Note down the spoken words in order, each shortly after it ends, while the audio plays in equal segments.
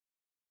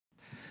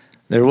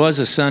There was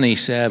a sunny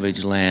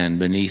savage land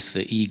beneath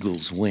the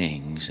eagle's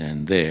wings,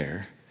 and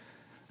there,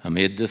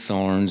 amid the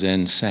thorns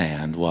and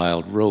sand,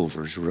 wild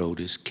rovers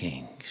rode as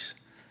kings.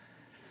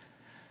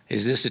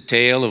 Is this a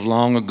tale of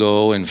long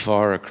ago and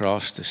far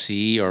across the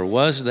sea, or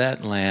was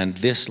that land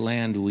this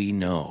land we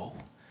know,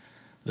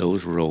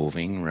 those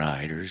roving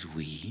riders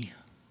we?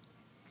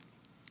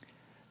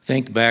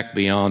 Think back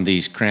beyond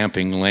these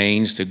cramping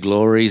lanes to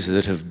glories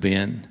that have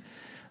been.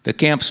 The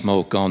camp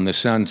smoke on the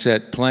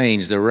sunset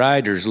plains, the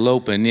riders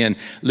loping in,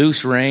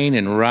 loose rein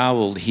and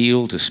roweled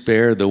heel to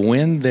spare, the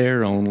wind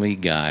their only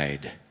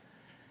guide.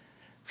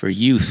 For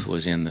youth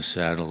was in the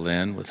saddle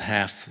then, with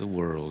half the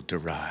world to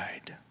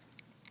ride.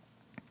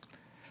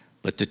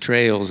 But the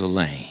trail's a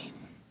lane.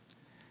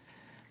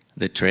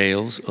 The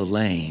trail's a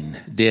lane.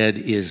 Dead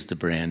is the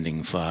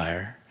branding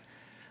fire.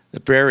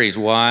 The prairies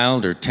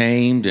wild are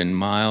tamed and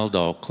mild,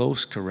 all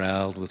close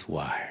corralled with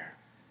wire.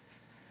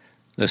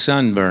 The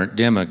sunburnt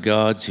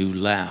demigods who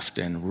laughed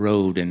and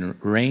rode and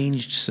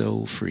ranged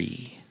so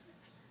free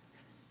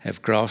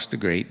have crossed the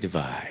great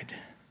divide,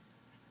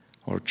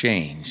 or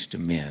changed to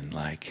men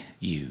like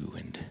you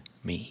and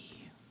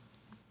me.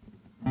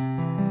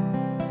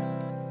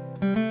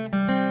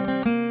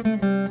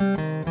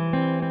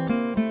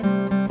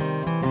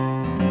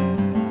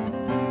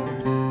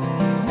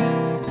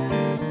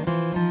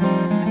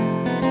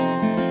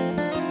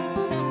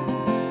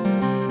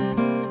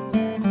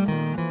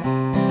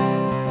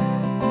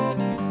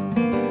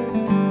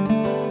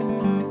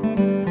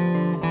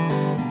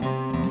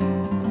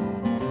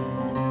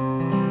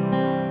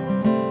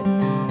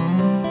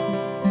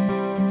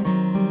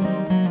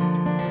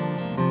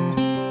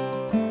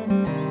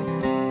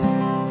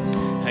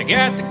 I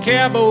got the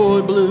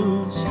cowboy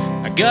blues,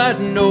 I got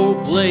no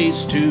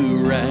place to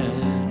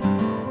ride.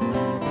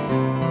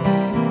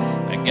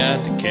 I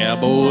got the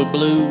cowboy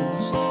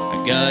blues,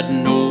 I got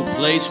no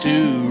place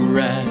to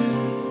ride.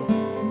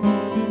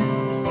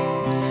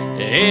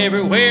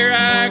 Everywhere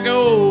I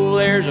go,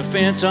 there's a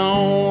fence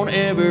on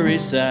every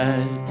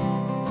side.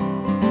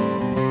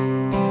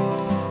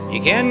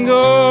 You can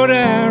go to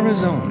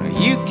Arizona,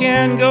 you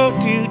can go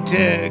to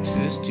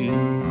Texas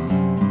too.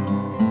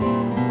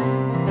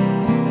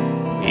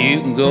 You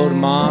can go to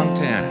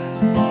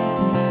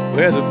Montana,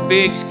 where the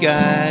big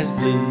sky's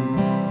blue.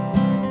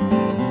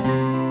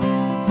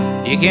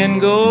 You can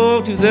go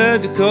to the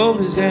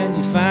Dakotas and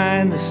you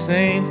find the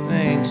same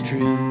things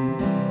true.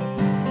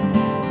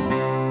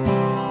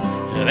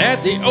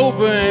 That the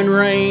open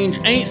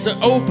range ain't so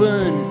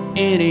open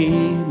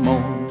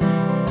anymore.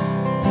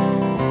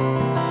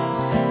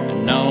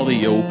 And all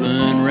the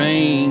open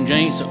range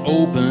ain't so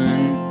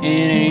open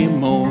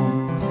anymore.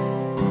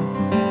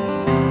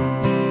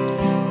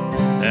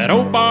 That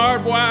old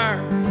barbed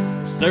wire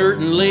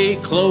certainly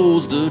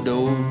closed the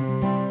door.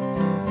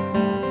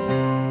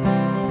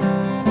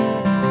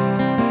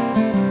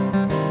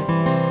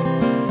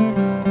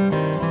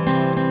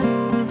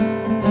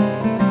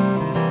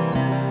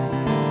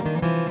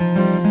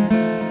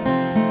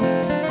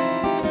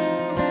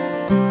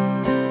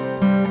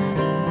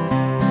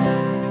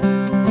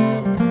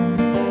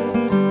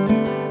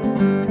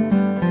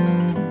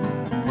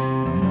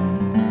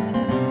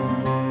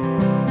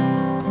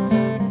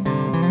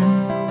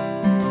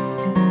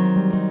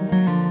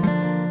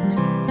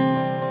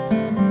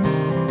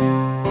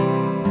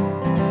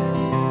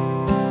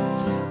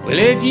 Well,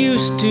 it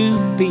used to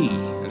be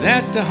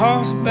that the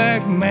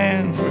horseback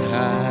man for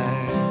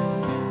hire,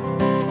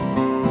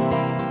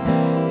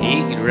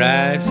 he could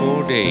ride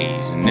 4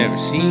 days and never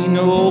see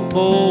no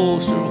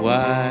post or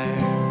wire.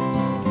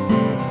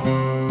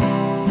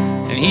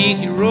 And he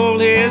could roll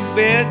his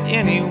bed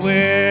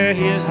anywhere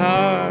his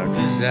heart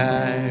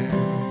desired.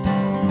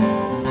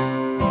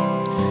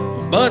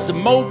 But the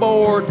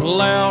moldboard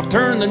plow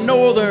turned the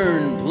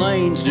northern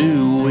plains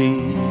to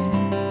wheat,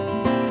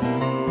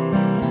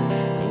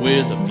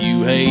 with a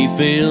few hay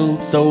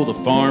fields so the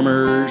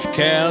farmers'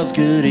 cows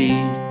could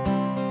eat.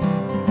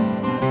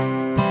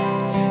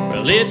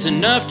 Well, it's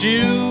enough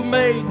to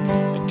make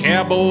a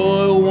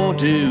cowboy want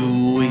to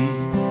eat.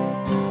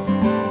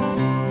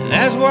 And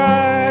that's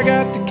why I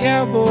got the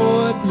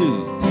cowboy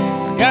blues,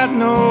 I got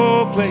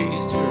no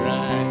place to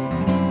ride.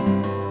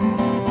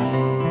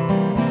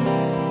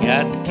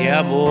 Got the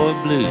cowboy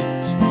blues,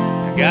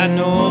 I got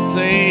no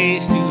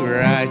place to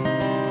ride.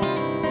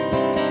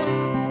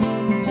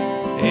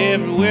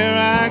 Everywhere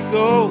I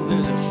go,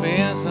 there's a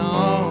fence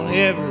on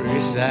every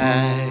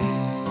side.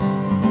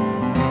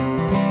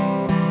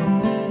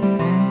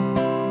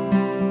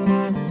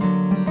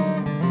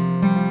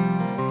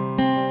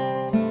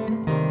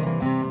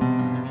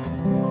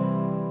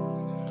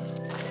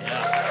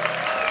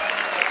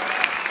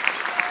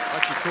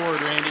 Watch your chord,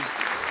 Randy.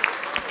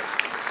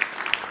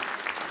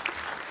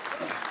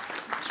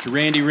 Mr.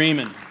 Randy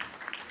Rieman.